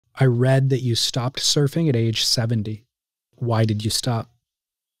I read that you stopped surfing at age 70. Why did you stop?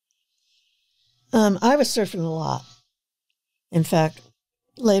 I was surfing a lot. In fact,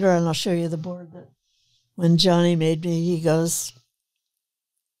 later on I'll show you the board that when Johnny made me, he goes,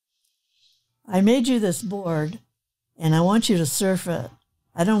 I made you this board and I want you to surf it.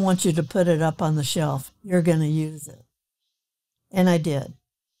 I don't want you to put it up on the shelf. You're going to use it. And I did.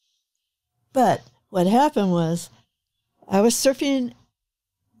 But what happened was I was surfing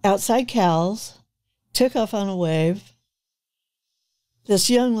outside Cal's, took off on a wave. This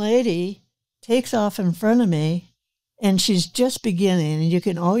young lady takes off in front of me, and she's just beginning. And you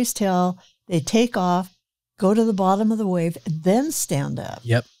can always tell they take off, go to the bottom of the wave, and then stand up.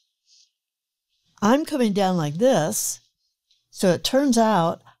 Yep. I'm coming down like this, so it turns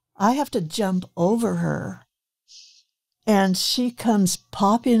out I have to jump over her. And she comes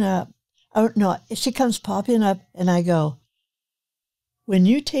popping up. Oh, no, she comes popping up, and I go, when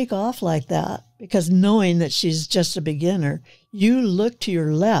you take off like that, because knowing that she's just a beginner, you look to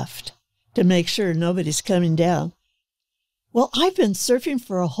your left to make sure nobody's coming down. Well, I've been surfing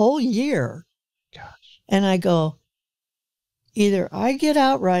for a whole year. Gosh. And I go, either I get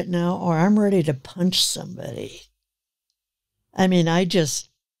out right now or I'm ready to punch somebody. I mean, I just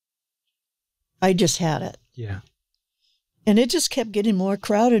had it. Yeah. And it just kept getting more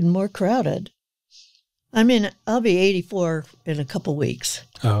crowded and more crowded. I mean, I'll be 84 in a couple weeks.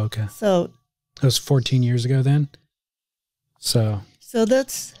 Oh, okay. So that was 14 years ago then? So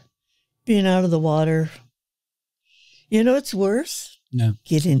that's being out of the water. You know what's worse? No.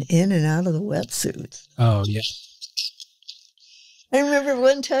 Getting in and out of the wetsuits. Oh, yeah. I remember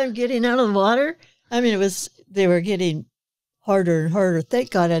one time getting out of the water. I mean, they were getting harder and harder.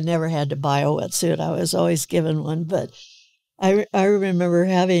 Thank God I never had to buy a wetsuit. I was always given one. But I remember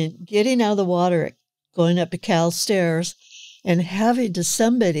getting out of the water, going up to Cal's stairs, and having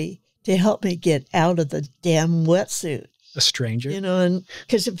somebody to help me get out of the damn wetsuit. A stranger? You know, and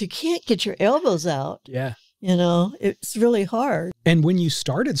because if you can't get your elbows out, yeah, you know, it's really hard. And when you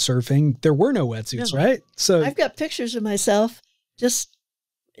started surfing, there were no wetsuits, right? So I've got pictures of myself just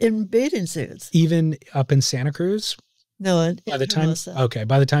in bathing suits. Even up in Santa Cruz? No, by the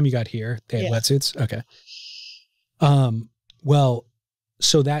time you got here, they had wetsuits? Okay. Well,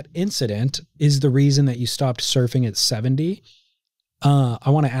 so that incident is the reason that you stopped surfing at 70. I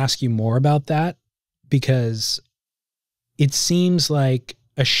want to ask you more about that because it seems like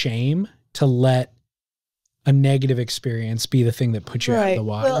a shame to let a negative experience be the thing that puts you out of the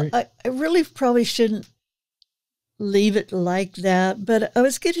water. Well, I really probably shouldn't leave it like that, but I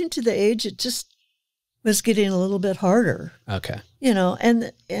was getting to the age it just was getting a little bit harder. Okay. You know,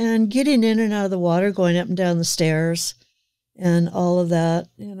 and getting in and out of the water, going up and down the stairs and all of that,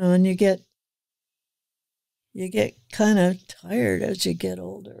 you know, and you get kind of tired as you get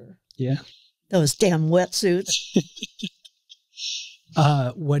older. Yeah. Those damn wetsuits.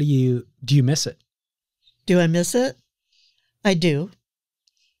 Do you miss it? Do I miss it? I do.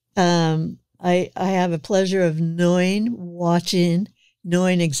 I have a pleasure of watching,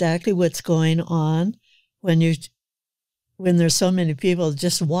 knowing exactly what's going on when there's so many people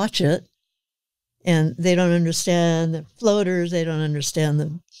just watch it and they don't understand the floaters, they don't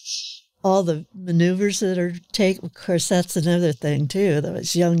understand all the maneuvers that are taken. Of course, that's another thing too.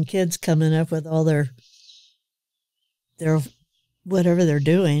 Those young kids coming up with all their whatever they're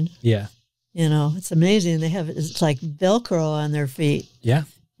doing. Yeah. You know, it's amazing. It's like Velcro on their feet. Yeah.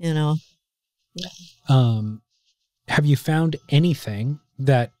 You know. Yeah. Have you found anything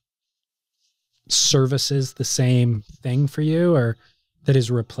that services the same thing for you or that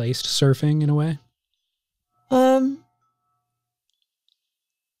has replaced surfing in a way?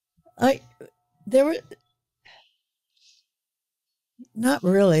 Not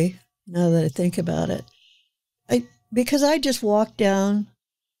really, now that I think about it. Because I just walk down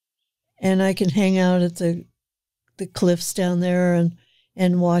and I can hang out at the cliffs down there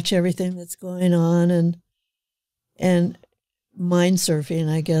and watch everything that's going on and mind surfing,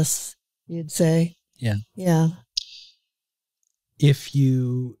 I guess you'd say. Yeah. Yeah. If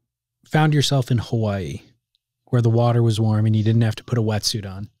you found yourself in Hawaii where the water was warm and you didn't have to put a wetsuit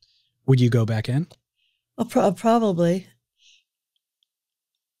on, would you go back in? Well, probably.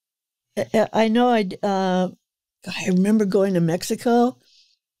 I know I remember going to Mexico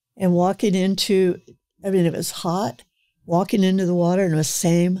and walking into, it was hot, walking into the water and it was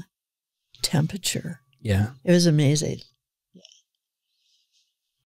same temperature. Yeah. It was amazing.